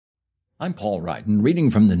I'm Paul Ryden,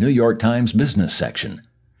 reading from the New York Times business section.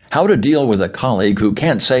 How to Deal with a Colleague Who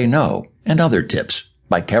Can't Say No, and Other Tips,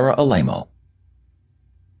 by Alaimo.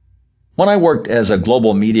 When I worked as a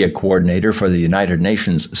global media coordinator for the United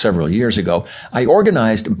Nations several years ago, I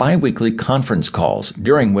organized biweekly conference calls,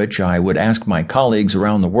 during which I would ask my colleagues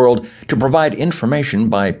around the world to provide information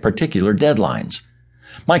by particular deadlines.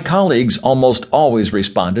 My colleagues almost always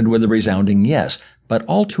responded with a resounding yes, but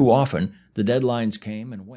all too often the deadlines came and went.